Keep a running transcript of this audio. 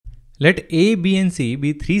Let A, B and C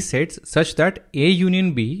be three sets such that A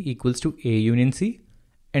union B equals to A union C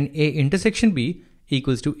and A intersection B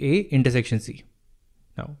equals to A intersection C.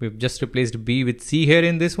 Now we've just replaced B with C here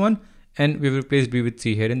in this one, and we've replaced B with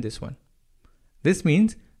C here in this one. This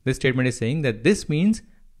means, this statement is saying that this means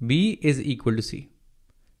B is equal to C.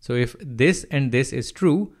 So if this and this is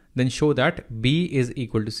true, then show that B is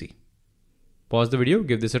equal to C. Pause the video,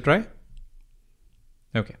 give this a try.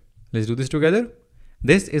 Okay, let's do this together.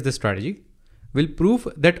 This is the strategy. We'll prove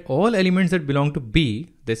that all elements that belong to B,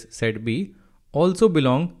 this set B, also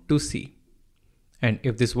belong to C. And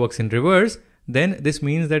if this works in reverse, then this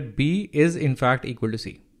means that B is in fact equal to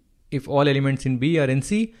C. If all elements in B are in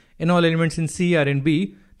C and all elements in C are in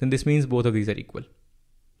B, then this means both of these are equal.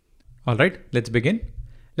 All right, let's begin.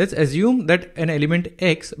 Let's assume that an element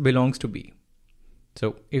X belongs to B.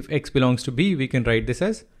 So if X belongs to B, we can write this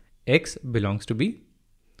as X belongs to B.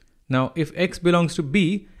 Now, if X belongs to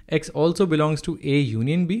B, X also belongs to A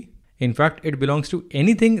union B. In fact, it belongs to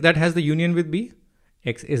anything that has the union with B.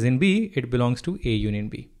 X is in B, it belongs to A union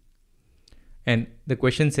B. And the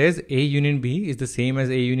question says A union B is the same as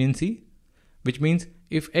A union C, which means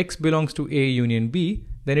if X belongs to A union B,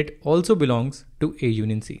 then it also belongs to A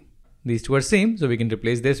union C. These two are same, so we can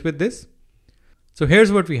replace this with this. So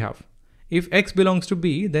here's what we have. If X belongs to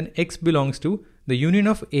B, then X belongs to the union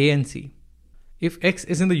of A and C. If X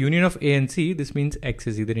is in the union of A and C, this means X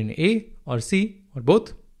is either in A or C or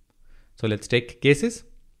both. So let's take cases.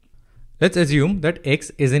 Let's assume that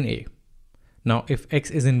X is in A. Now, if X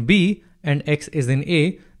is in B and X is in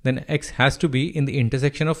A, then X has to be in the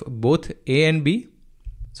intersection of both A and B.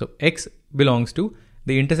 So X belongs to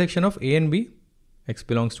the intersection of A and B. X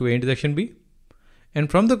belongs to A intersection B. And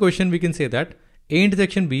from the question, we can say that A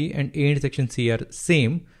intersection B and A intersection C are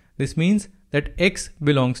same. This means that X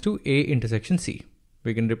belongs to A intersection C.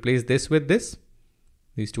 We can replace this with this.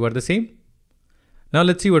 These two are the same. Now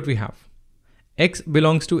let's see what we have. X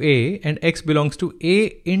belongs to A and X belongs to A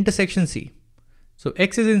intersection C. So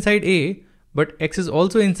X is inside A, but X is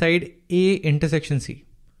also inside A intersection C.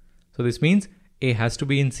 So this means A has to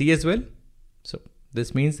be in C as well. So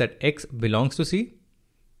this means that X belongs to C.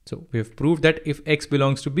 So we have proved that if X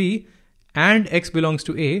belongs to B and X belongs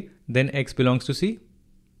to A, then X belongs to C.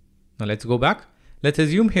 Now let's go back. Let's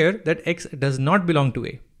assume here that X does not belong to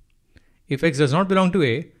A. If X does not belong to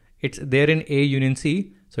A, it's there in A union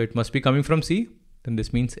C, so it must be coming from C. Then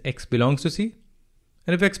this means X belongs to C.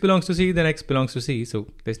 And if X belongs to C, then X belongs to C. So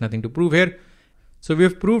there's nothing to prove here. So we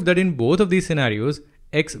have proved that in both of these scenarios,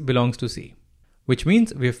 X belongs to C, which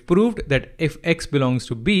means we have proved that if X belongs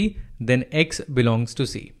to B, then X belongs to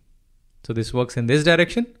C. So this works in this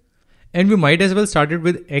direction. And we might as well started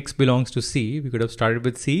with X belongs to C. We could have started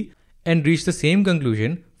with C and reached the same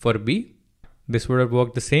conclusion for B. This would have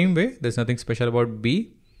worked the same way. There's nothing special about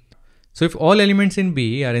B. So if all elements in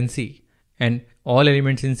B are in C and all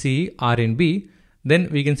elements in C are in B, then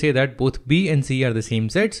we can say that both B and C are the same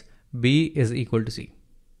sets. B is equal to C.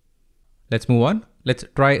 Let's move on. Let's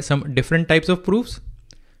try some different types of proofs.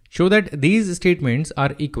 Show that these statements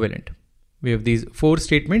are equivalent. We have these four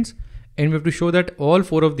statements and we have to show that all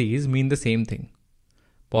four of these mean the same thing.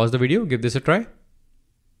 Pause the video, give this a try.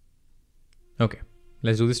 Okay,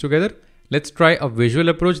 let's do this together. Let's try a visual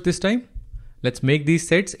approach this time. Let's make these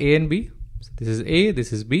sets A and B. So this is A,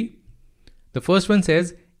 this is B. The first one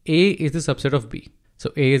says A is the subset of B.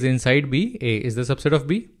 So A is inside B, A is the subset of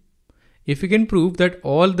B. If we can prove that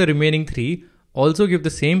all the remaining three also give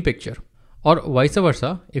the same picture, or vice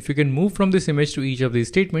versa, if you can move from this image to each of these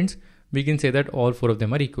statements, we can say that all four of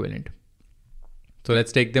them are equivalent. So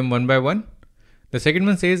let's take them one by one. The second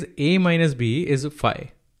one says A minus B is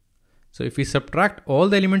phi. So if we subtract all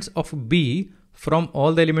the elements of B from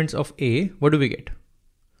all the elements of A, what do we get?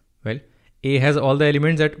 Well, A has all the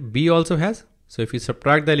elements that B also has. So if we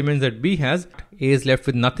subtract the elements that B has, A is left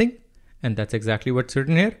with nothing. And that's exactly what's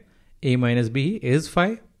written here. A minus B is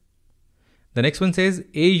phi. The next one says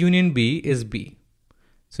A union B is B.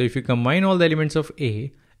 So if you combine all the elements of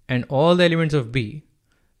A and all the elements of B,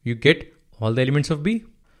 you get all the elements of B,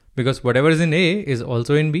 because whatever is in A is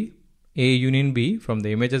also in B. A union B, from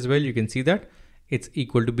the image as well, you can see that it's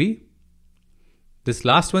equal to B. This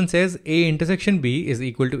last one says A intersection B is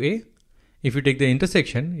equal to A. If you take the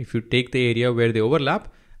intersection, if you take the area where they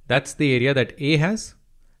overlap, that's the area that A has.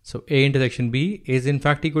 So A intersection B is in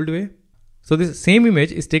fact equal to A. So this same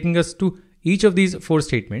image is taking us to each of these four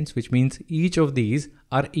statements, which means each of these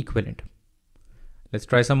are equivalent. Let's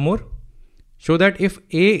try some more. Show that if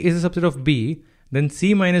A is a subset of B, then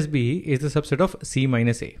C minus B is the subset of C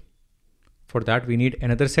minus A. For that, we need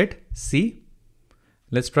another set, C.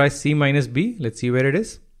 Let's try C minus B. Let's see where it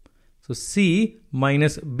is. So C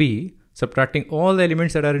minus B, subtracting all the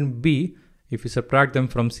elements that are in B, if you subtract them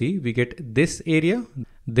from C, we get this area,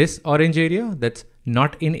 this orange area that's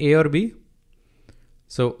not in A or B.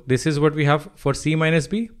 So this is what we have for C minus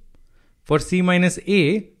B. For C minus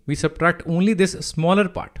A, we subtract only this smaller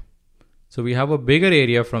part. So we have a bigger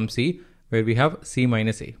area from C where we have C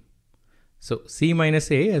minus A. So C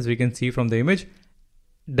minus A, as we can see from the image,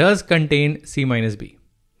 does contain C minus B.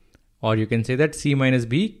 Or you can say that C minus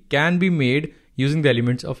B can be made using the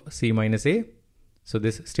elements of C minus A. So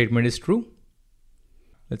this statement is true.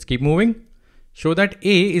 Let's keep moving. Show that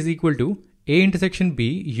A is equal to A intersection B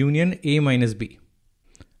union A minus B.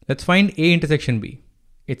 Let's find A intersection B.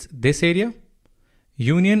 It's this area,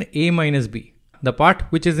 union A minus B. The part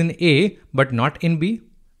which is in A but not in B.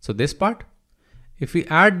 So this part. If we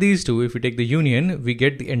add these two, if we take the union, we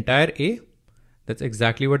get the entire A. That's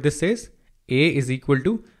exactly what this says. A is equal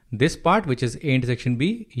to this part which is A intersection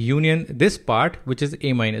B union this part which is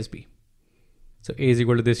A minus B. So A is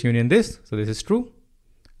equal to this union this. So this is true.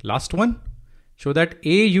 Last one. Show that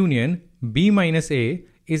A union B minus A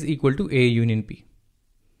is equal to A union B.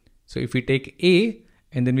 So if we take A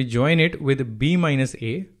and then we join it with B minus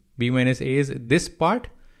A is this part,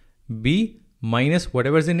 B minus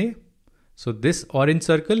whatever's in A. So this orange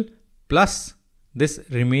circle plus this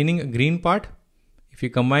remaining green part, if you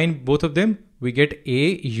combine both of them, we get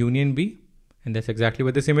A union B. And that's exactly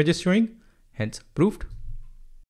what this image is showing. Hence proved.